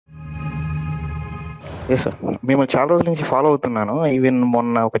Yes sir, మిమ్మల్ని చాలా రోజుల నుంచి ఫాలో అవుతున్నాను. ఈవెన్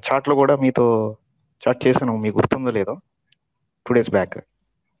మొన్న ఒక చాట్లో కూడా మీతో చాట్ చేశాను, మీకు గుర్తుందో లేదో, 2 days బ్యాక్.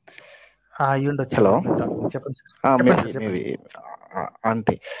 అయ్యుండొచ్చు హలో, సార్. చెప్పండి సార్. చెప్పండి మేబీ సార్, చెప్పండి.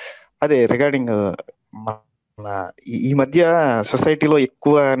 అంతే. అదే రిగార్డింగ్ మన ఈ మధ్య సొసైటీలో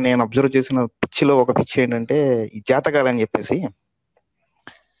ఎక్కువ నేను అబ్జర్వ్ చేసిన పిచ్చిలో ఒక పిచ్చి ఏంటంటే ఈ జాతకాలని చెప్పేసి.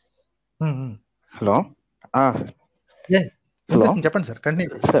 Hello sir. హలో చెప్పండి sir,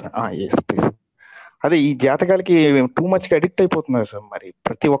 continue sir. Yes please. అదే ఈ జాతకాలకి టూ మచ్గా అడిక్ట్ అయిపోతున్నారు సార్. మరి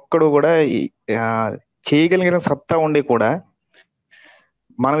ప్రతి ఒక్కడు కూడా చేయగలిగిన సత్తా ఉండి కూడా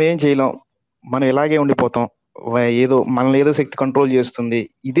మనం ఏం చేయలేం, మనం ఇలాగే ఉండిపోతాం, ఏదో మనల్ని ఏదో శక్తి కంట్రోల్ చేస్తుంది,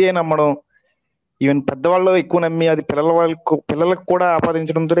 ఇదే నమ్మడం. ఈవెన్ పెద్దవాళ్ళు ఎక్కువ నమ్మి అది పిల్లలకు కూడా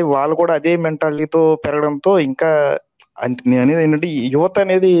ఆపాదించడంతో వాళ్ళు కూడా అదే మెంటాలిటీతో పెరగడంతో ఇంకా నేను అనేది ఏంటంటే యువత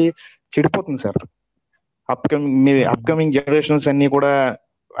అనేది చెడిపోతుంది సార్. అప్కమింగ్ జనరేషన్స్ అన్ని కూడా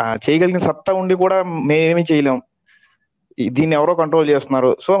చేయగలిగిన సత్తా ఉండి కూడా మేమేమి చేయలేం, దీన్ని ఎవరో కంట్రోల్ చేస్తున్నారు,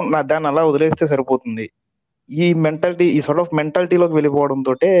 సో దాన్ని అలా వదిలేస్తే సరిపోతుంది. ఈ మెంటాలిటీ, ఈ సార్ట్ ఆఫ్ మెంటాలిటీలోకి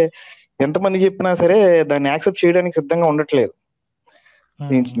వెళ్ళిపోవడంతో ఎంతమంది చెప్పినా సరే దాన్ని యాక్సెప్ట్ చేయడానికి సిద్ధంగా ఉండట్లేదు.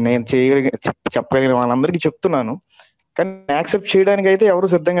 నేను చెప్పగలిగిన వాళ్ళందరికీ చెప్తున్నాను, కానీ యాక్సెప్ట్ చేయడానికి అయితే ఎవరు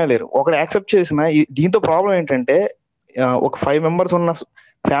సిద్ధంగా లేరు. ఒకడు యాక్సెప్ట్ చేసిన దీంతో ప్రాబ్లం ఏంటంటే ఒక 5 members ఉన్న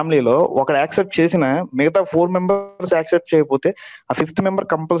ఫ్యామిలీలో ఒకడు యాక్సెప్ట్ చేసిన మిగతా 4 members యాక్సెప్ట్ చేయకపోతే ఆ 5th member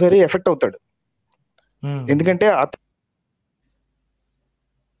కంపల్సరీ ఎఫెక్ట్ అవుతాడు. ఎందుకంటే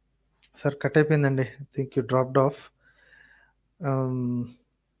సార్ కట్ అయిపోయిందండి. Think you dropped of.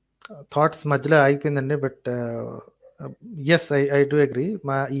 Thoughts మధ్యలో ఆగిపోయిందండి. But yes, I do agree.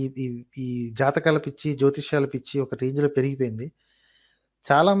 మా ఈ జాతకాల పిచ్చి, జ్యోతిష్యాల పిచ్చి ఒక రేంజ్లో పెరిగిపోయింది.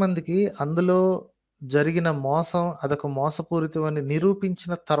 చాలామందికి అందులో జరిగిన మోసం అదొక మోసపూరితం అని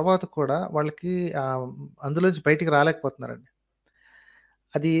నిరూపించిన తర్వాత కూడా వాళ్ళకి అందులోంచి బయటికి రాలేకపోతున్నారండి.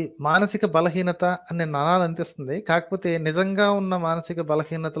 అది మానసిక బలహీనత అని నేను అనాలనిపిస్తుంది. కాకపోతే నిజంగా ఉన్న మానసిక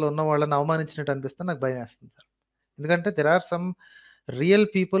బలహీనతలో ఉన్న వాళ్ళని అవమానించినట్టు అనిపిస్తే నాకు భయం వేస్తుంది సార్. ఎందుకంటే there are some real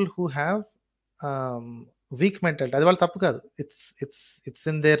people who have week mentality. అది వాళ్ళ తప్పు కాదు, ఇట్స్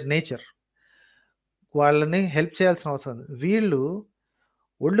ఇన్ దేర్ నేచర్. వాళ్ళని హెల్ప్ చేయాల్సిన అవసరం ఉంది. వీళ్ళు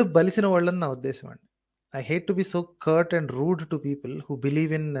ఒళ్ళు బలిసిన వాళ్ళని నా ఉద్దేశం అండి. I hate to be so కర్ట్ and rude to people who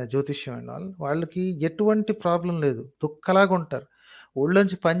believe in జ్యోతిష్యం అండ్ ఆల్. వాళ్ళకి ఎటువంటి ప్రాబ్లం లేదు, దుఃఖలాగా ఉంటారు.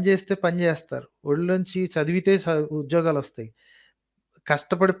 ఒళ్ళొంచి పని చేస్తే పని చేస్తారు, ఒళ్ళొంచి చదివితే ఉద్యోగాలు వస్తాయి,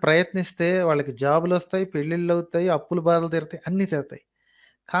 కష్టపడి ప్రయత్నిస్తే వాళ్ళకి జాబులు వస్తాయి, పెళ్ళిళ్ళు అవుతాయి, అప్పులు బాధలు తీరుతాయి, అన్నీ తీరుతాయి.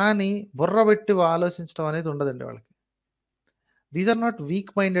 కానీ బుర్ర పెట్టి ఆలోచించడం అనేది ఉండదండి వాళ్ళకి. These are not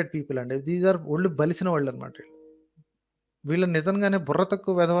week minded people అండి, దీస్ ఆర్ ఒళ్ళు బలిసిన వాళ్ళు అనమాట. వీళ్ళు నిజంగానే బుర్ర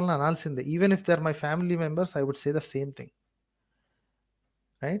తక్కువ వెధవలని అనాల్సిందే. Even if they are my family members, I would say the same thing,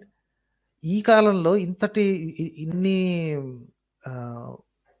 right? ఈ కాలంలో ఇన్ని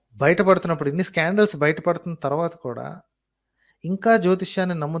బయటపడుతున్నప్పుడు, ఇన్ని స్కాండల్స్ బయటపడుతున్న తర్వాత కూడా ఇంకా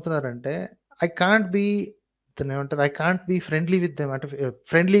జ్యోతిష్యాన్ని నమ్ముతున్నారంటే I can't be friendly with them. అంటే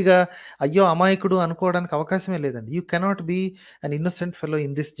ఫ్రెండ్లీగా అయ్యో అమాయకుడు అనుకోవడానికి అవకాశమే లేదండి. You cannot be an innocent fellow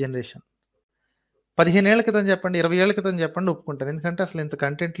in this generation. 15 ఏళ్ల క్రితం చెప్పండి, 20 ఏళ్ల క్రితం చెప్పండి, ఒప్పుకుంటాను. ఎందుకంటే అసలు ఇంత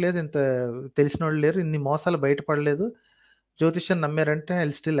కంటెంట్ లేదు, ఇంత తెలిసిన వాళ్ళు లేరు, ఇన్ని మోసాలు బయటపడలేదు. జ్యోతిష్యం నమ్మారంటే I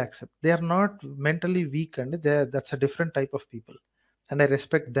will still accept. They are not mentally week అండి, that's a different type of people and I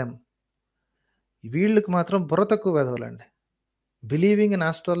respect them. వీళ్ళకి మాత్రం బుర్ర తక్కువ వెధవలండి. Believing in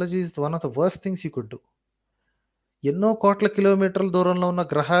astrology is one of the worst things you could do. ఎన్నో కోట్ల కిలోమీటర్ల దూరంలో ఉన్న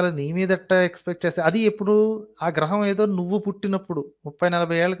గ్రహాలు నీ మీదట ఎక్స్పెక్ట్ చేస్తే, అది ఎప్పుడు ఆ గ్రహం ఏదో నువ్వు పుట్టినప్పుడు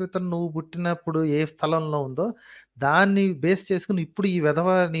 30-40 ఏళ్ల క్రితం నువ్వు పుట్టినప్పుడు ఏ స్థలంలో ఉందో దాన్ని బేస్ చేసుకుని ఇప్పుడు ఈ వెధవ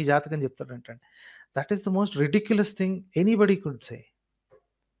నీ జాతకం చెప్తాడంటే, that is the most ridiculous thing anybody could say.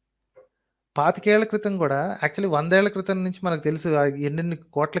 25 ఏళ్ల క్రితం కూడా, యాక్చువల్లీ 100 ఏళ్ల క్రితం నుంచి మనకు తెలుసు ఎన్నెన్ని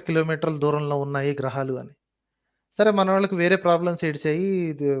కోట్ల కిలోమీటర్ల దూరంలో ఉన్నాయి గ్రహాలు అని. సరే, మన వాళ్ళకి వేరే ప్రాబ్లమ్స్ ఏడ్చాయి,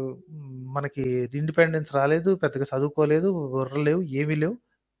 మనకి ఇండిపెండెన్స్ రాలేదు, పెద్దగా చదువుకోలేదు, బుర్రలు లేవు, ఏమీ లేవు,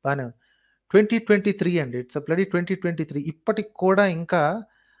 బాగానే 2023 అండి, ఇట్స్ అ బ్లడీ 2023. ఇప్పటికి కూడా ఇంకా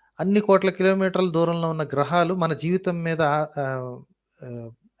అన్ని కోట్ల కిలోమీటర్ల దూరంలో ఉన్న గ్రహాలు మన జీవితం మీద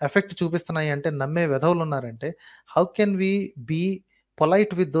ఎఫెక్ట్ చూపిస్తున్నాయి అంటే నమ్మే వెధవులు ఉన్నారంటే how can we be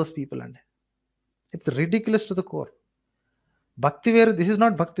polite with those people అండి? It's ridiculous to the core. భక్తి వేరు, దిస్ ఇస్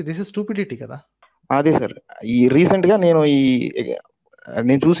నాట్ భక్తి, దిస్ ఇస్ స్టూపిడిటీ కదా. అదే సార్, ఈ రీసెంట్ గా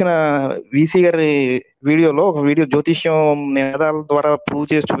నేను చూసిన వీసీ గారి వీడియోలో ఒక వీడియో, జ్యోతిష్యం నినాదాల ద్వారా ప్రూవ్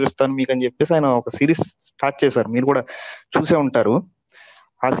చేసి చూపిస్తాను మీకు అని చెప్పేసి ఆయన ఒక సిరీస్ స్టార్ట్ చేశారు. మీరు కూడా చూసే ఉంటారు.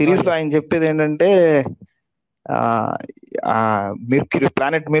 ఆ సిరీస్ లో ఆయన చెప్పేది ఏంటంటే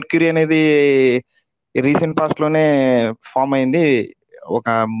ప్లానెట్ మెర్క్యూరీ అనేది రీసెంట్ పాస్ట్ లోనే ఫామ్ అయింది. ఒక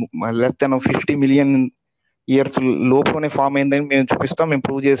less than 50 million years లోపులోనే form అయిందని మేము చూపిస్తాం, మేము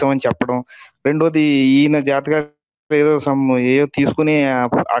ప్రూవ్ చేసామని చెప్పడం. రెండోది, ఈయన జాతకాలు ఏదో ఏదో తీసుకుని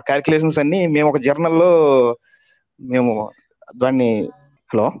ఆ క్యాల్కులేషన్స్ అన్ని మేము ఒక జర్నల్లో మేము దాన్ని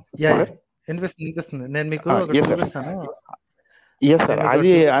హలో యా సార్ వినిపిస్తుంది. నేను మీకు ఒకటి ఎస్ సార్ చూపిస్తాను. ఎస్ సార్ నేను మీకు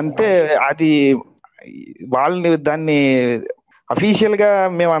అది ఒకటి చూపిస్తాను. అంతే. అది వాళ్ళని దాన్ని అఫీషియల్ గా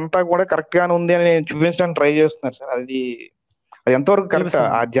మేమంతా కూడా కరెక్ట్ గానే ఉంది అని చూపించడానికి ట్రై చేస్తున్నారు సార్. అది ఎంతవరకు కరెక్ట్?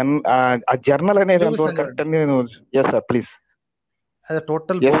 చూపిస్తాను ఆ జర్నల్ అనేది ఎంతవరకు చూపిస్తాను కరెక్ట్ అని నేను ఎస్ సార్ ప్లీజ్. అది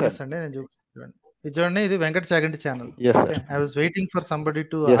టోటల్ ఎస్ సార్ బోగస్ అండి. నేను చూపిస్తాను. ఇది చూడండి, ఇది Venkata Chaganti channel. Yes okay, sir I was waiting for somebody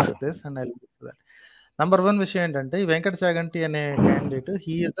to yes ask this and I will do that. Number 1 విషయం ఏంటంటే, ఈ వెంకట చాగంటి అనే candidate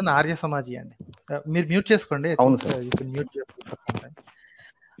he is an Arya సమాజీ అండి. మీరు మ్యూట్ చేసుకోండి. అవును sir you can mute your.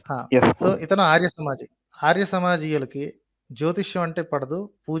 Yes so ఇతను ఆర్య సమాజీ. ఆర్య సమాజీయులకి జ్యోతిష్యం అంటే పడదు,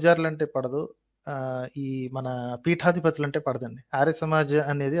 పూజారులు అంటే పడదు, ఈ మన పీఠాధిపతులు అంటే పడదండి. ఆర్య సమాజ్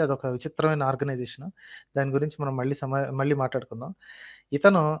అనేది అదొక విచిత్రమైన ఆర్గనైజేషన్. దాని గురించి మనం మళ్ళీ మాట్లాడుకుందాం.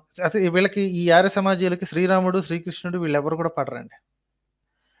 ఇతను అసలు వీళ్ళకి, ఈ ఆర్య సమాజీయులకి శ్రీరాముడు, శ్రీకృష్ణుడు వీళ్ళెవరు కూడా పడరండి.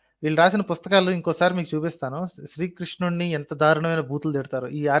 వీళ్ళు రాసిన పుస్తకాలు ఇంకోసారి మీకు చూపిస్తాను. శ్రీకృష్ణుడిని ఎంత దారుణమైన బూతులు తిడతారు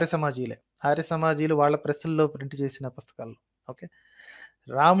ఈ ఆర్య సమాజీలే. ఆర్య సమాజీలు వాళ్ళ ప్రెస్సుల్లో ప్రింట్ చేసిన పుస్తకాలు. ఓకే,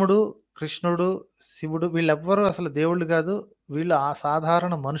 రాముడు, కృష్ణుడు, శివుడు వీళ్ళెవ్వరూ అసలు దేవుళ్ళు కాదు. వీళ్ళు ఆ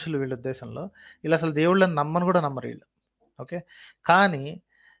సాధారణ మనుషులు. వీళ్ళ ఉద్దేశంలో వీళ్ళు అసలు దేవుళ్ళని నమ్మను కూడా నమ్మరు వీళ్ళు. ఓకే, కానీ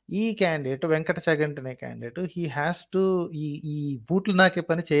ఈ క్యాండిడేట్ వెంకట చాగంటి అనే క్యాండిడేట్ హీ హ్యాస్ టు ఈ బూట్లు నాకే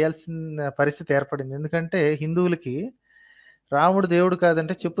పని చేయాల్సిన పరిస్థితి ఏర్పడింది. ఎందుకంటే హిందువులకి రాముడు దేవుడు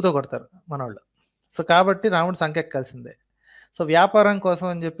కాదంటే చెప్పుతో కొడతారు మనోళ్ళు. సో కాబట్టి రాముడు సంకెక్కాల్సిందే. సో వ్యాపారం కోసం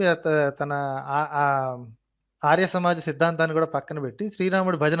అని చెప్పి తన ఆర్య సమాజ సిద్ధాంతాన్ని కూడా పక్కన పెట్టి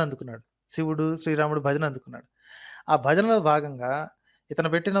శ్రీరాముడు భజన అందుకున్నాడు. శివుడు, శ్రీరాముడు భజన అందుకున్నాడు. ఆ భజనలో భాగంగా ఇతను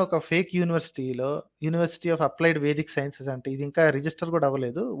పెట్టిన ఒక ఫేక్ యూనివర్సిటీలో, university of applied Vedic sciences అంటే, ఇది ఇంకా రిజిస్టర్ కూడా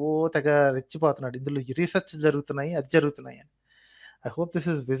అవ్వలేదు. తెగ రెచ్చిపోతున్నాడు. ఇందులో రీసెర్చ్ జరుగుతున్నాయి, అది జరుగుతున్నాయి అని. I hope this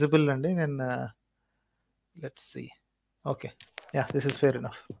is visible అండి. నేను let's see. Okay, yeah, this is fair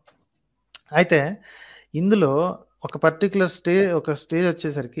enough. అయితే ఇందులో ఒక పర్టికులర్ ఒక స్టేజ్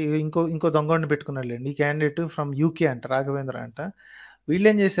వచ్చేసరికి ఇంకో దొంగని పెట్టుకున్నాడు. ఈ క్యాండిడేట్ ఫ్రమ్ యూకే అంట, రాఘవేంద్ర అంట. వీళ్ళు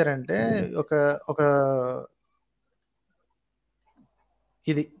ఏం చేశారంటే ఒక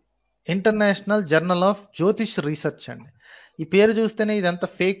ఇది international journal of Jyothish research అండి. ఈ పేరు చూస్తేనే ఇది ఎంత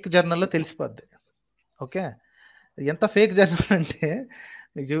ఫేక్ జర్నల్లో తెలిసిపోద్ది. ఓకే, ఎంత ఫేక్ జర్నల్ అంటే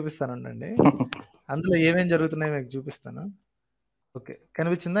మీకు చూపిస్తాను ఉండండి. అందులో ఏమేం జరుగుతున్నాయో మీకు చూపిస్తాను. ఓకే,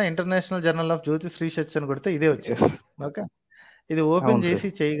 కనిపించిందా? International journal of Jyothish research అని కొడితే ఇదే వచ్చింది. ఓకే, ఇది ఓపెన్ చేసి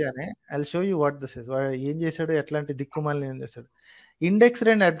చేయగానే I will show you what this is. వాడు ఏం చేశాడు, ఎట్లాంటి దిక్కుమాలని ఏం చేశాడు.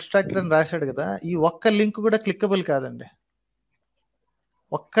 ఇండెక్స్డ్ అండ్ అబ్స్ట్రాక్టెడ్ అని రాశాడు కదా, ఈ ఒక్క లింక్ కూడా క్లిక్కబుల్ కాదండి.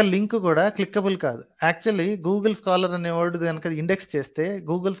 ఒక్క లింక్ కూడా క్లిక్కబుల్ కాదు. యాక్చువల్లీ గూగుల్ స్కాలర్ అనేవాడు కనుక ఇండెక్స్ చేస్తే,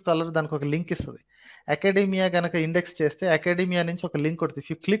 గూగుల్ స్కాలర్ దానికి ఒక లింక్ ఇస్తుంది. అకాడమియా కనుక ఇండెక్స్ చేస్తే అకాడమియా నుంచి ఒక లింక్ కొడుతుంది.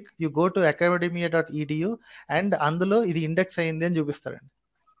 If you click, you go to academia.edu and అందులో ఇది ఇండెక్స్ అయింది అని చూపిస్తాడండి.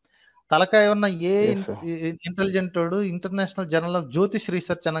 తలకాయ ఉన్న ఏ ఇంటెలిజెంట్ వాడు international journal of Jyothish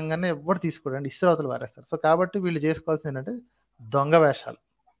research అనగానే ఎవరు తీసుకోడండి, ఇస్రోతలు వారేస్తారు. సో కాబట్టి వీళ్ళు చేసుకోవాల్సింది ఏంటంటే దొంగ వేషాలు.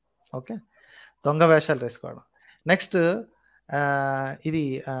 ఓకే, దొంగ వేషాలు వేసుకోవడం. నెక్స్ట్ ఇది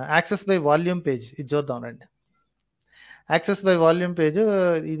యాక్సెస్ బై వాల్యూమ్ పేజ్. ఇది చూద్దాం రండి. యాక్సెస్ బై వాల్యూమ్ పేజ్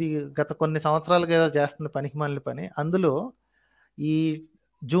ఇది గత కొన్ని సంవత్సరాలుగా చేస్తున్న పనికిమాలిన పని. అందులో ఈ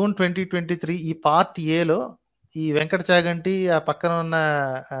జూన్ 2023 ఈ పార్ట్ ఏలో ఈ వెంకట చాగంటి ఆ పక్కన ఉన్న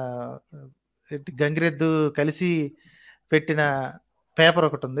గంగిరెద్దు కలిసి పెట్టిన పేపర్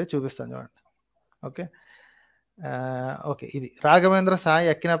ఒకటి ఉంది, చూపిస్తాను చూడండి. ఓకే ఓకే, ఇది Raghavendra Sai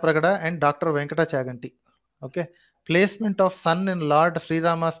Akkina Pragada and doctor Venkata Chaganti. Okay, placement of son in lord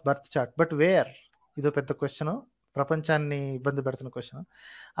శ్రీరామాస్ birth chart. But where? ఇదో పెద్ద క్వశ్చన్, ప్రపంచాన్ని ఇబ్బంది పెడుతున్న క్వశ్చన్.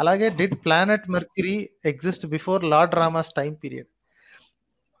 అలాగే did planet mercury exist before lord Rama's time period?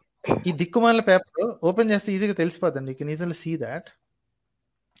 ఈ దిక్కుమాల పేపర్ ఓపెన్ చేస్తే ఈజీగా తెలిసిపోద్దండి. You can easily see that.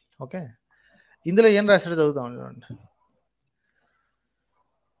 Okay, ఇందులో ఏం రాశాడో చదువుతాం చూడండి.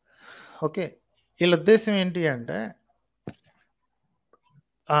 ఓకే, వీళ్ళ ఉద్దేశం ఏంటి అంటే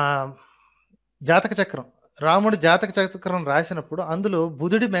జాతక చక్రం, రాముడు జాతక చక్రం రాసినప్పుడు అందులో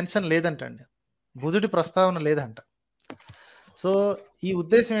బుధుడి మెన్షన్ లేదంటండి, బుధుడి ప్రస్తావన లేదంట. సో ఈ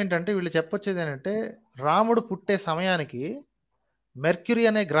ఉద్దేశం ఏంటంటే వీళ్ళు చెప్పొచ్చేది ఏంటంటే రాముడు పుట్టే సమయానికి మెర్క్యూరీ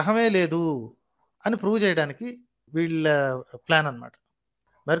అనే గ్రహమే లేదు అని ప్రూవ్ చేయడానికి వీళ్ళ ప్లాన్ అన్నమాట.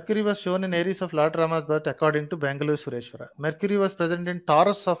 Mercury was shown in Aries of Lord Rama's birth according to Bangalore Sureshwara. Mercury was present in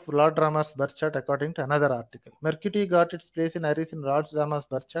Taurus of Lord Rama's birth chart according to another article. Mercury got its place in Aries in Lord Rama's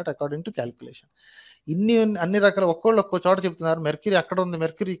birth chart according to calculation. అన్ని రకాల ఒక్కో చోట చెప్తున్నారు. Mercury అక్కడ ఉంది,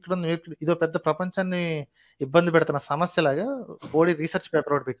 mercury ఇక్కడ ఉంది, mercury ఇదో పెద్ద ప్రపంచాన్ని ఇబ్బంది పెడుతున్న సమస్యలాగా బోడీ రీసెర్చ్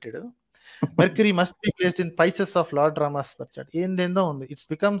పేపర్ ఒకటి పెట్టాడు. Mercury must be placed in Pisces of lord Rama's birth chart. ఏందేందో ఉంది. It's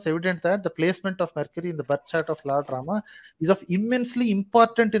becomes evident that the placement of mercury in the birth chart of lord Rama is of immensely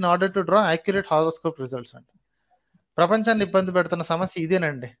important in order to draw accurate horoscope results అంట. ప్రపంచాన్ని ఇబ్బంది పెడుతున్న సమస్య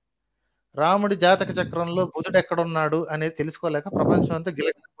ఇదేనండి. రాముడి జాతక చక్రంలో బుధుడు ఎక్కడున్నాడు అనేది తెలుసుకోలేక ప్రపంచం అంతా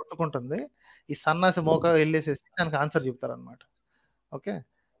గిలగిల కొట్టుకుంటుంది. ఈ సన్నాసి మోక వెళ్ళేసేసి దానికి ఆన్సర్ చెప్తారనమాట. ఓకే,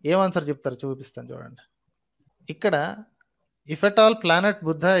 ఏం ఆన్సర్ చెప్తారు చూపిస్తాను చూడండి. ఇక్కడ if at all planet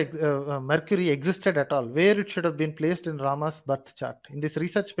Buddha Mercury existed at all, where it should have been placed in Rama's birth chart. In this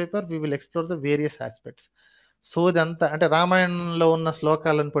research paper we will explore the various aspects. So ఇదంతా అంటే రామాయణంలో ఉన్న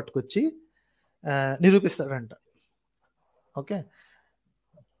శ్లోకాలను పట్టుకొచ్చి నిరూపిస్తాడంట. ఓకే,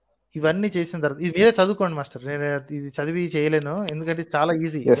 ఇవన్నీ చేసిన తర్వాత ఇది మీరే చదువుకోండి మాస్టర్. నేను ఇది చదివి చేయలేను, ఎందుకంటే చాలా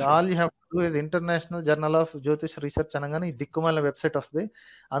easy. All you have to do is international journal of Jyothish research అనగానే ఈ దిక్కుమాలిన వెబ్సైట్ వస్తుంది.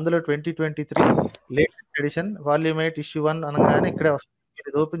 అందులో 2023 లేటెస్ట్ ఎడిషన్ వాల్యూమ్ 8 ఇష్యూ 1 అనగానే ఇక్కడే వస్తుంది. మీరు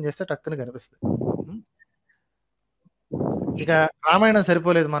ఇది ఓపెన్ చేస్తే టక్కున కనిపిస్తుంది. ఇక రామాయణం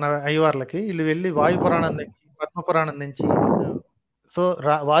సరిపోలేదు మన అయ్యవార్లకి, వీళ్ళు వెళ్ళి వాయు పురాణం నుంచి పద్మ పురాణం నుంచి సో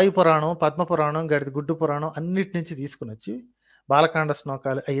వాయు పురాణం, పద్మ పురాణం, గడిది గుడ్డు పురాణం అన్నిటి నుంచి తీసుకుని వచ్చి బాలకాండ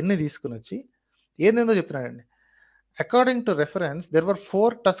శ్లోకాలు అవన్నీ తీసుకుని వచ్చి ఏందేందో చెప్తున్నాడండి. According to reference there were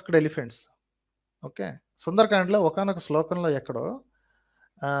 4 టస్క్డ్ elephants. Okay, సుందరకాండలో ఒకానొక శ్లోకంలో ఎక్కడో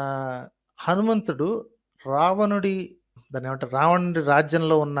హనుమంతుడు రావణుడి దాన్ని ఏమంటారు రావణుడి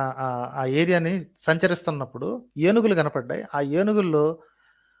రాజ్యంలో ఉన్న ఆ ఏరియాని సంచరిస్తున్నప్పుడు ఏనుగులు కనపడ్డాయి. ఆ ఏనుగుల్లో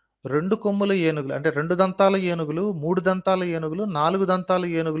 2 కొమ్ముల ఏనుగులు అంటే 2 దంతాల ఏనుగులు, 3 దంతాల ఏనుగులు, 4 దంతాల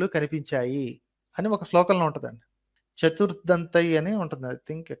ఏనుగులు కనిపించాయి అని ఒక శ్లోకంలో ఉంటుందండి. చతుర్దంతై అని ఉంటుంది. ఐ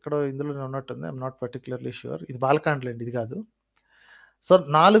థింక్ ఎక్కడో ఇందులో ఉన్నట్టుంది. I'm not particularly sure. ఇది బాలకాండలేండి, ఇది కాదు. సో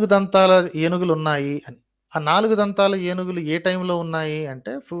 4 దంతాల ఏనుగులు ఉన్నాయి అని. ఆ 4 దంతాల ఏనుగులు ఏ టైంలో ఉన్నాయి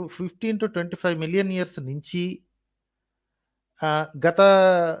అంటే 15 to 25 మిలియన్ ఇయర్స్ నుంచి గత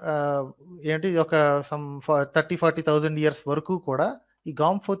ఏంటి ఒక సమ్ 30-40,000 ఇయర్స్ వరకు కూడా ఈ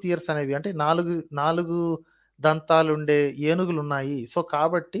గాంఫోత్ ఇయర్స్ అనేవి అంటే 4 దంతాలు ఉండే ఏనుగులు ఉన్నాయి. సో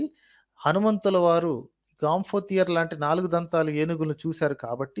కాబట్టి హనుమంతుల వారు గాంఫోత్ ఇయర్ లాంటి 4 దంతాల ఏనుగులు చూశారు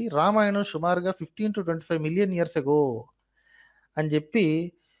కాబట్టి రామాయణం సుమారుగా 15 to 25 మిలియన్ ఇయర్స్ ఎగో అని చెప్పి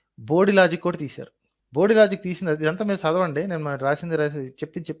బోడి లాజిక్ కూడా తీశారు. బోడి లాజిక్ తీసింది ఇదంతా మీరు చదవండి, నేను రాసింది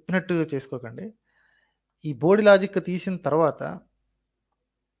చెప్పినట్టు చేసుకోకండి. ఈ బోడి లాజిక్ తీసిన తర్వాత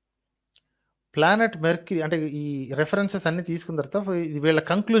ప్లానెట్ మెర్క్యూరీ అంటే ఈ రెఫరెన్సెస్ అన్ని తీసుకున్న తర్వాత ఇది వీళ్ళ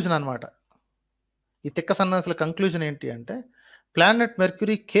కంక్లూజన్ అనమాట. ఈ తిక్క సన్నాసుల కంక్లూజన్ ఏంటి అంటే planet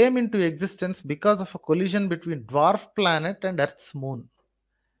Mercury came into existence because of a collision between dwarf planet and Earth's moon.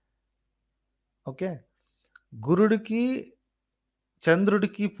 Okay, గురుడికి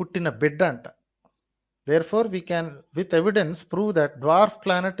చంద్రుడికి పుట్టిన బిడ్డ అంట. Therefore we can with evidence prove that dwarf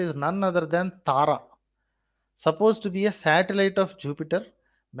planet is none other than Tara, supposed to be a satellite of Jupiter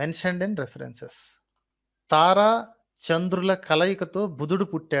mentioned in references. తారా చంద్రుల కలయికతో బుధుడు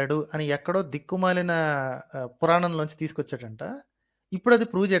పుట్టాడు అని ఎక్కడో దిక్కుమాలిన పురాణంలోంచి తీసుకొచ్చాడంట. ఇప్పుడు అది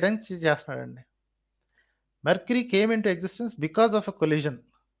ప్రూవ్ చేయడానికి చేస్తున్నాడండి. Mercury came in to existence because of a collision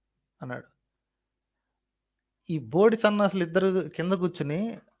అన్నాడు. ఈ బోడి సన్నాసులు ఇద్దరు కింద కూర్చుని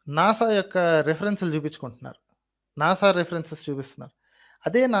నాసా యొక్క రెఫరెన్స్లు చూపించుకుంటున్నారు. నాసా రెఫరెన్సెస్ చూపిస్తున్నారు.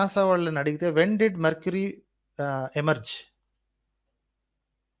 అదే నాసా వాళ్ళని అడిగితే when did mercury emerge,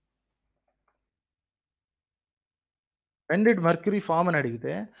 when did mercury form అని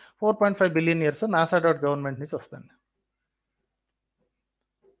అడిగితే 4.5 బిలియన్ ఇయర్స్ NASA.gov నుంచి వస్తుంది.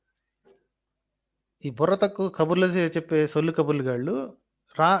 ఈ బుర్ర తక్కువ కబుర్లు చెప్పే సొల్లు కబుర్లు గాళ్ళు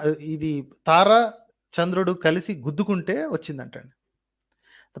ఇది తార చంద్రుడు కలిసి గుద్దుకుంటే వచ్చిందంటండి.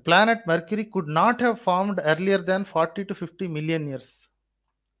 The planet mercury could not have formed earlier than 40 to 50 million years.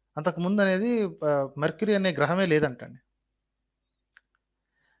 అంతకుముందు అనేది మెర్క్యూరీ అనే గ్రహమే లేదంటండి.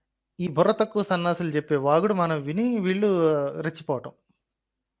 ఈ బుర్ర తక్కువ సన్నాసులు చెప్పే వాగుడు మనం విని వీళ్ళు రెచ్చిపోవటం.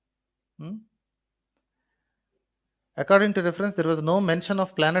 According to reference, there was no mention of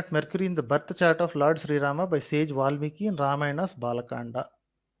planet Mercury in the birth chart of Lord Sri Rama by sage Valmiki in Ramayana's Balakanda.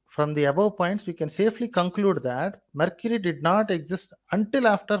 From the above points, we can safely conclude that Mercury did not exist until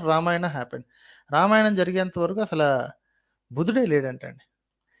after Ramayana happened. Ramayanam జరిగేంత వరకు అసలు బుద్ధుడే లేడంటండి.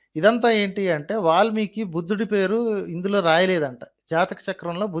 ఇదంతా ఏంటి అంటే వాల్మీకి బుద్ధుడి పేరు ఇందులో రాయలేదంట, జాతక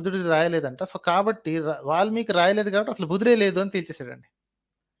చక్రంలో బుద్ధుడి రాయలేదంట. సో కాబట్టి వాల్మీకి రాయలేదు కాబట్టి అసలు బుద్ధుడే లేదు అని తేల్చేసాడండి.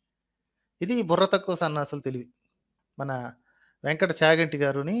 ఇది బుర్ర తక్కువ సన్నాసులు తెలివి. మన వెంకట చాగంటి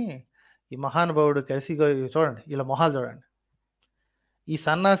గారుని ఈ మహానుభావుడు కలిసి చూడండి, ఇలా మొహాలు చూడండి. ఈ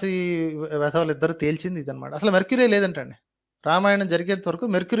సన్నాసి వెధవలు ఇద్దరు తేల్చింది ఇదనమాట. అసలు మెర్క్యూరీ లేదంటండి. రామాయణం జరిగేంత వరకు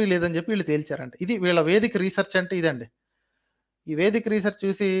మెర్క్యూరీ లేదని చెప్పి వీళ్ళు తేల్చారంట. ఇది వీళ్ళ వేదిక రీసెర్చ్ అంటే ఇదండి. ఈ వేదిక రీసెర్చ్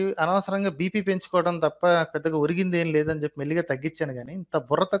చూసి అనవసరంగా బీపీ పెంచుకోవడం తప్ప పెద్దగా ఒరిగింది ఏం లేదని చెప్పి మెల్లిగా తగ్గించాను కానీ ఇంత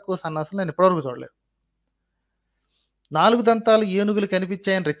బుర్ర తక్కువ సన్నాసులు నేను ఇప్పటివరకు చూడలేదు. 4 దంతాలు ఏనుగులు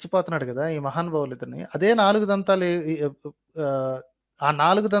కనిపించాయని రెచ్చిపోతున్నాడు కదా ఈ మహానుభావులు ఇద్దరిని. అదే 4 దంతాలు ఆ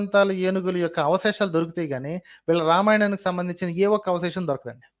 4 దంతాలు ఏనుగుల యొక్క అవశేషాలు దొరుకుతాయి కానీ వీళ్ళ రామాయణానికి సంబంధించిన ఏ ఒక్క అవశేషం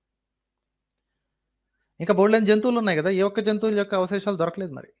దొరకదండి. ఇంకా బోల్డెన్ జంతువులు ఉన్నాయి కదా, ఏ ఒక్క జంతువుల యొక్క అవశేషాలు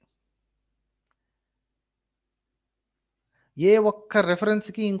దొరకలేదు. మరి ఏ ఒక్క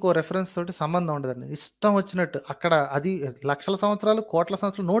రెఫరెన్స్కి ఇంకో రెఫరెన్స్ తోటి సంబంధం ఉండదండి. ఇష్టం వచ్చినట్టు అక్కడ అది లక్షల సంవత్సరాలు కోట్ల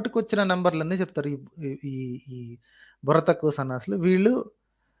సంవత్సరాలు నోటికి వచ్చిన నెంబర్లన్నీ చెప్తారు ఈ ఈ బుర్ర తక్కువ సన్నాసులు. వీళ్ళు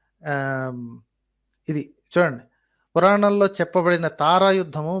ఇది చూడండి, పురాణాల్లో చెప్పబడిన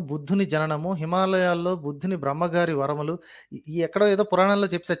తారాయుద్ధము, బుద్ధుని జననము, హిమాలయాల్లో బుద్ధుని బ్రహ్మగారి వరములు, ఈ ఎక్కడో ఏదో పురాణాల్లో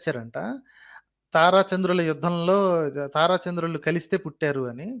చెప్పి వచ్చారంట. తారాచంద్రుల యుద్ధంలో తారాచంద్రులు కలిస్తే పుట్టారు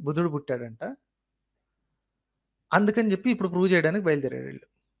అని, బుద్ధుడు పుట్టాడంట. అందుకని చెప్పి ఇప్పుడు ప్రూవ్ చేయడానికి బయలుదేరాడు వీళ్ళు.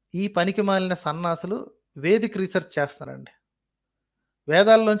 ఈ పనికి మాలిన సన్నాసులు వేదిక రీసెర్చ్ చేస్తారండి.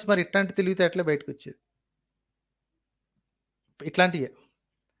 వేదాల్లోంచి మరి ఇట్లాంటి తెలివితేటలే బయటకు వచ్చేది. ఇట్లాంటివే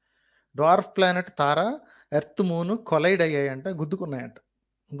డ్వార్ఫ్ ప్లానెట్ తార, earth moon collide అయ్యాయంట, గుద్దుకున్నాయంట.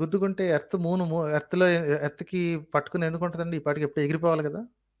 గుద్దుకుంటే earth moon ఎర్త్లో ఎర్త్కి పట్టుకుని ఎందుకు ఉంటుందండి? ఈ పాటికి ఎప్పుడు ఎగిరిపోవాలి కదా.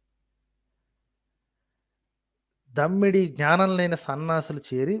 దమ్మిడి జ్ఞానం లేని సన్నాసులు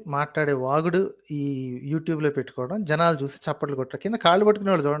చేరి మాట్లాడే వాగుడు ఈ యూట్యూబ్లో పెట్టుకోవడం, జనాలు చూసి చప్పట్లు కొట్టారు. కింద కాళ్ళు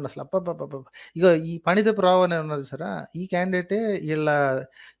పట్టుకునే వాళ్ళు చూడండి అసలు. అబ్బా ఇక ఈ పణిదపు రావు అని ఉన్నారు సరే, ఈ క్యాండిడేటే వీళ్ళ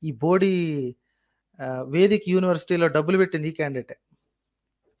ఈ బోడీ వేదిక్ యూనివర్సిటీలో డబ్బులు పెట్టింది ఈ క్యాండిడేటే,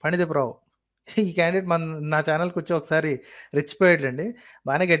 పణిదపు రావు. ఈ క్యాండిడేట్ నా ఛానల్కి వచ్చి ఒకసారి రెచ్చిపోయాడండి.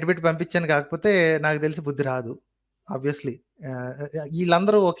 బాగానే గట్టిపెట్టి పంపించాను, కాకపోతే నాకు తెలిసి బుద్ధి రాదు ఆబ్వియస్లీ.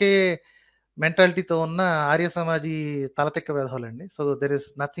 వీళ్ళందరూ ఒకే మెంటాలిటీతో ఉన్న Arya సమాజీ తలతిక్క వేధవాలండి. So there is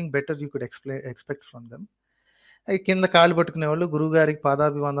nothing better you could expect from them. కింద కాళ్ళు పట్టుకునేవాళ్ళు, గురువు గారికి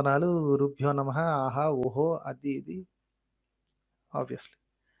పాదాభివందనాలు, గురుభ్యో నమః, ఆహా ఓహో అది ఇది. ఆబ్వియస్లీ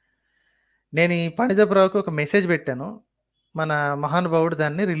నేను ఈ పణిదపురావుకి ఒక మెసేజ్ పెట్టాను, మన మహానుభావుడు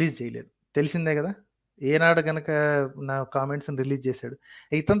దాన్ని రిలీజ్ చేయలేదు. తెలిసిందే కదా, ఏనాడు కనుక నా కామెంట్స్ని రిలీజ్ చేశాడు.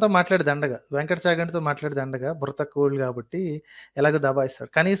 ఇతనితో మాట్లాడి దండగా, వెంకట చాగంటితో మాట్లాడి దండగా, బుర్ర తక్కువ కాబట్టి ఎలాగో దబాయిస్తాడు.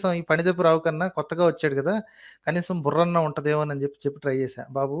 కనీసం ఈ పణిదపు రావు కన్నా కొత్తగా వచ్చాడు కదా, కనీసం బుర్రన్న ఉంటుందేమో అని చెప్పి ట్రై చేశా.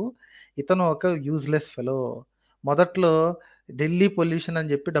 బాబు, ఇతను ఒక యూజ్లెస్ ఫెలో. మొదట్లో ఢిల్లీ పొల్యూషన్ అని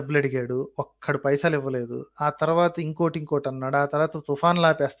చెప్పి డబ్బులు అడిగాడు, ఒక్కడు పైసలు ఇవ్వలేదు. ఆ తర్వాత ఇంకోటి అన్నాడు. ఆ తర్వాత తుఫాన్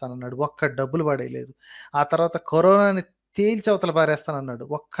లాపేస్తానన్నాడు, ఒక్కడు డబ్బులు పడేయలేదు. ఆ తర్వాత కరోనాని తేల్చవతల పారేస్తానన్నాడు,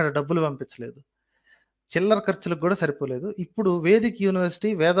 ఒక్కడ డబ్బులు పంపించలేదు. చిల్లర ఖర్చులకు కూడా సరిపోలేదు. ఇప్పుడు వేదిక్ యూనివర్సిటీ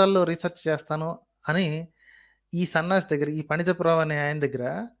వేదాల్లో రీసెర్చ్ చేస్తాను అని ఈ సన్నాసి దగ్గర, ఈ పణిదపురావు అనే ఆయన దగ్గర,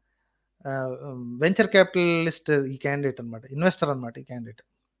 వెంచర్ క్యాపిటలిస్ట్ ఈ క్యాండిడేట్ అనమాట, ఇన్వెస్టర్ అనమాట ఈ క్యాండిడేట్,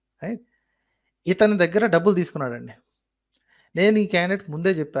 రైట్. ఇతని దగ్గర డబ్బులు తీసుకున్నాడండి. నేను ఈ క్యాండిడేట్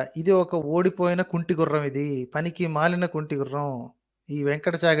ముందే చెప్పా, ఇది ఒక ఓడిపోయిన కుంటి గుర్రం, ఇది పనికి మాలిన కుంటి గుర్రం. ఈ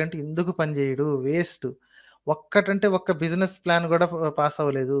వెంకట చాగంటి ఎందుకు పని చేయడు, వేస్ట్. ఒక్కటంటే ఒక్క బిజినెస్ ప్లాన్ కూడా పాస్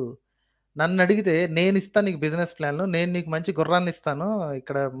అవ్వలేదు. నన్ను అడిగితే నేను ఇస్తాను నీకు బిజినెస్ ప్లాన్లు, నేను నీకు మంచి గుర్రాన్ని ఇస్తాను.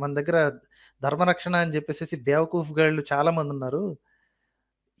 ఇక్కడ మన దగ్గర ధర్మరక్షణ అని చెప్పేసి బేవకూఫ్ గాళ్ళు చాలా మంది ఉన్నారు,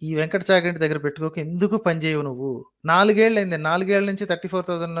 ఈ వెంకట చాగంటి దగ్గర పెట్టుకోక ఎందుకు పని చేయవు నువ్వు. 4 ఏళ్ళు అయింది, 4 ఏళ్ళ నుంచి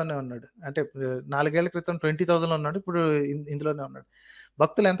 34,000లోనే ఉన్నాడు. అంటే 4 ఏళ్ల క్రితం 20,000లో ఉన్నాడు, ఇప్పుడు ఇందులోనే ఉన్నాడు.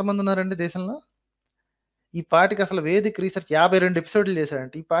 భక్తులు ఎంతమంది ఉన్నారండి దేశంలో? ఈ పాటికి అసలు వేదిక్ రీసెర్చ్ 52 ఎపిసోడ్లు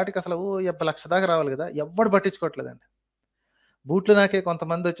చేశాడంటే ఈ పాటికి అసలు 1,00,000 దాకా రావాలి కదా, ఎవ్వడు పట్టించుకోవట్లేదండి. బూట్లు నాకే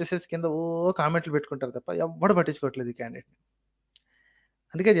కొంతమంది వచ్చేసేసి కింద కామెంట్లు పెట్టుకుంటారు తప్ప ఎవ్వడు పట్టించుకోవట్లేదు ఈ క్యాండిడేట్ని.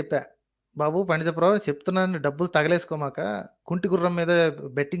 అందుకే చెప్పా, బాబు పణిదపురావు చెప్తున్నాను, డబ్బులు తగలేసుకోమాక, కుంటి గుర్రం మీద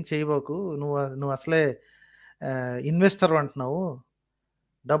బెట్టింగ్ చేయబోకు, నువ్వు అసలే ఇన్వెస్టర్ అంటున్నావు,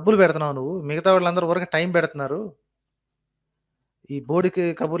 డబ్బులు పెడుతున్నావు నువ్వు, మిగతా వాళ్ళందరూ ఊరికి టైం పెడుతున్నారు, ఈ బోడికి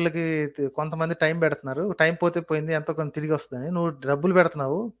కబుర్లకి కొంతమంది టైం పెడుతున్నారు, టైం పోతే పోయింది, ఎంతో కొంత తిరిగి వస్తుందని, నువ్వు డబ్బులు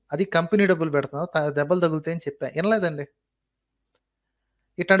పెడుతున్నావు, అది కంపెనీ డబ్బులు పెడుతున్నావు, దెబ్బలు తగులుతాయని చెప్పా. వినలేదండి,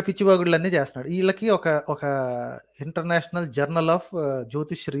 ఇట్లాంటి పిచ్చిబాగుళ్ళన్నీ చేస్తున్నాడు. వీళ్ళకి ఒక international journal of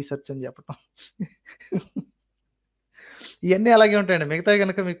Jyothish research అని చెప్పటం, ఇవన్నీ అలాగే ఉంటాయండి. మిగతా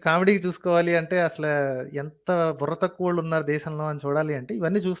కనుక మీకు కామెడీకి చూసుకోవాలి అంటే అసలు ఎంత బుర్ర తక్కువ వాళ్ళు ఉన్నారు దేశంలో అని చూడాలి అంటే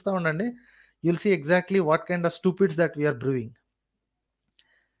ఇవన్నీ చూస్తూ ఉండండి. You'll see exactly what kind of stupids that we are brewing.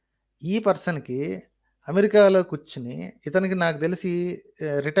 ఈ పర్సన్కి అమెరికాలో కూర్చుని, ఇతనికి నాకు తెలిసి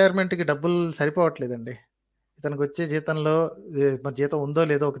రిటైర్మెంట్కి డబ్బులు సరిపోవట్లేదండి. ఇతనికి వచ్చే జీతంలో మరి జీతం ఉందో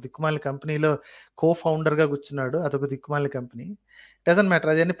లేదో, ఒక దిక్కుమాలిన కంపెనీలో ఫౌండర్గా కూర్చున్నాడు, అదొక దిక్కుమాలిన కంపెనీ. డజంట్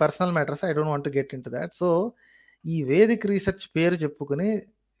మ్యాటర్, అదన్నీ personal matters, I don't want to get in to that. So ఈ వేదిక్ రీసెర్చ్ పేరు చెప్పుకుని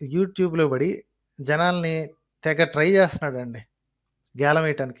యూట్యూబ్లో పడి జనాల్ని తెగ ట్రై చేస్తున్నాడండి గేలం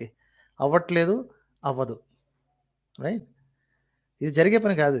వేయటానికి. అవ్వట్లేదు, అవ్వదు, రైట్. ఇది జరిగే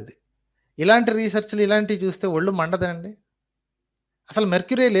పని కాదు. ఇది ఇలాంటి రీసెర్చ్లు ఇలాంటివి చూస్తే ఒళ్ళు మండదండి. అసలు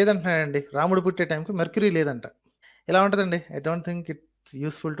మెర్క్యూరీ లేదంటున్నాడండి, రాముడు పుట్టే టైంకి మెర్క్యూరీ లేదంట. ఇలా ఉంటుందండి. I don't think it's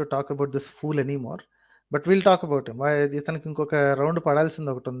useful to talk about this pool anymore, but we'll talk about him. ఇతనికి ఇంకొక రౌండ్ పడాల్సింది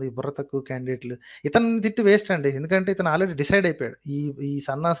ఒకటి ఉంది, బుర్ర తక్కువ క్యాండిడేట్లు. ఇతను తిట్టి వేస్ట్ అండి, ఎందుకంటే ఇతను ఆల్రెడీ డిసైడ్ అయిపోయాడు. ఈ ఈ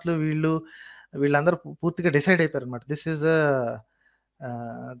సన్నాసులు వీళ్ళందరూ పూర్తిగా డిసైడ్ అయిపోయారు అనమాట. దిస్ ఈజ్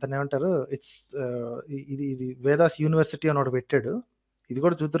దాన్ని ఏమంటారు, ఇట్స్ ఇది ఇది వేదాస్ యూనివర్సిటీ అని ఒకటి పెట్టాడు. ఇది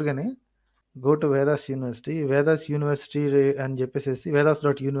కూడా చూద్దరు కానీ, గో టు వేదాస్ యూనివర్సిటీ అని చెప్పేసి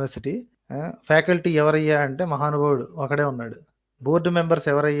వేదాస్.యూనివర్సిటీ. ఫ్యాకల్టీ ఎవరయ్యా అంటే మహానుభావుడు ఒకడే ఉన్నాడు. బోర్డు మెంబర్స్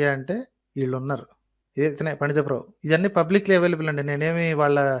ఎవరయ్యా అంటే వీళ్ళు ఉన్నారు. ఇదే పండితప్రభు. ఇవన్నీ పబ్లిక్లీ అవైలబుల్ అండి. నేనేమి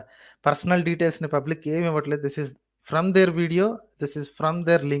వాళ్ళ పర్సనల్ డీటెయిల్స్ని పబ్లిక్ ఏమి ఇవ్వట్లేదు. This is from there video, this is from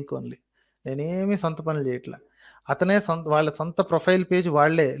there link only. నేనేమి సొంత పనులు చేయట్లా. అతనే వాళ్ళ సొంత ప్రొఫైల్ పేజ్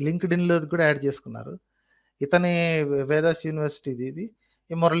వాళ్ళే లింక్డ్ఇన్లో కూడా యాడ్ చేసుకున్నారు. ఇతని వేదాస్ యూనివర్సిటీ ఇది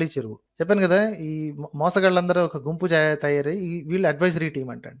ఈ మురళీ చెరువు. చెప్పాను కదా, ఈ మోసగాళ్ళందరూ ఒక గుంపు తయారై వీళ్ళు అడ్వైజరీ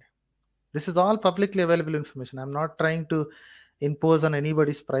టీమ్ అంటండి. This is all publicly available information. I'm not trying to impose on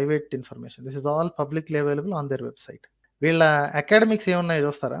anybody's private information. This is all publicly available on their website. వీళ్ళ అకాడమిక్స్ ఏమున్నాయో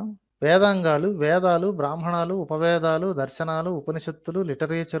చూస్తారా? వేదాంగాలు, వేదాలు, బ్రాహ్మణాలు, ఉపవేదాలు, దర్శనాలు, ఉపనిషత్తులు,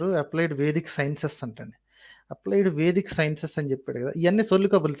 లిటరేచరు, అప్లైడ్ వేదిక్ సైన్సెస్ అంటండి. అప్లైడ్ వేదిక్ సైన్సెస్ అని చెప్పాడు కదా, ఇవన్నీ సొల్లు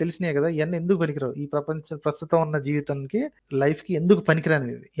కబుర్లు తెలిసినాయి కదా. ఇవన్నీ ఎందుకు పనికిరావు ఈ ప్రస్తుతం ఉన్న జీవితానికి, లైఫ్కి ఎందుకు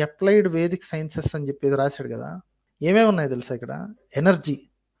పనికిరానివి. అప్లైడ్ వేదిక్ సైన్సెస్ అని చెప్పేది రాశాడు కదా. ఏమేమి ఉన్నాయి తెలుసా ఇక్కడ? ఎనర్జీ,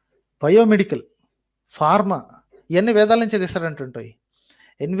 బయోమెడికల్, ఫార్మా, ఇవన్నీ వేదాల నుంచే తీస్తాడంటుంటాయి.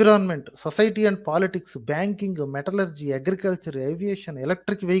 Environment, society and politics, banking, metallurgy, agriculture, aviation,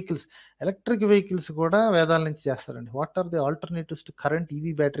 electric vehicles కూడా వేదాల నుంచి చేస్తారండి. What are the alternatives to current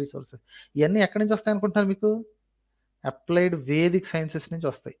EV battery sources? ఇవన్నీ ఎక్కడి నుంచి వస్తాయి అనుకుంటున్నారు మీకు? అప్లైడ్ వేదిక్ సైన్సెస్ నుంచి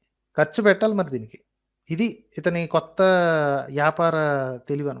వస్తాయి. ఖర్చు పెట్టాలి మరి దీనికి. ఇది ఇతని కొత్త వ్యాపార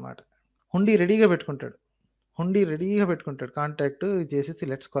తెలివి అనమాట. హుండీ రెడీగా పెట్టుకుంటాడు, కాంటాక్ట్ చేసేసి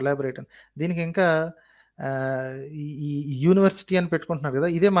లెట్స్ కొలాబరేట్ అని. దీనికి ఇంకా ఈ యూనివర్సిటీ అని పెట్టుకుంటున్నారు కదా,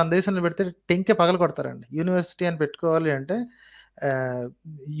 ఇదే మన దేశంలో పెడితే టెంకే పగల కొడతారండి. యూనివర్సిటీ అని పెట్టుకోవాలి అంటే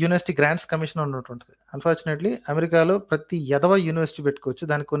యూనివర్సిటీ గ్రాంట్స్ కమిషన్ ఉన్నట్టు ఉంటుంది. అన్ఫార్చునేట్లీ అమెరికాలో ప్రతి ఎదవ యూనివర్సిటీ పెట్టుకోవచ్చు.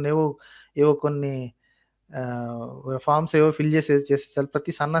 దానికి కొన్ని ఫామ్స్ ఫిల్ చేసేసారు.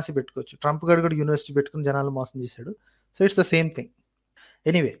 ప్రతి సన్నాసి పెట్టుకోవచ్చు. ట్రంప్ గారు కూడా యూనివర్సిటీ పెట్టుకుని జనాలు మోసం చేశాడు. So it's the same thing.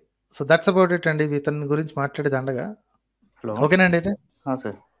 Anyway, so that's about it అండి. ఇతని గురించి మాట్లాడేది అండగా. హలో, ఓకేనండి అయితే.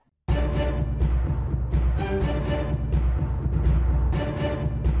 సార్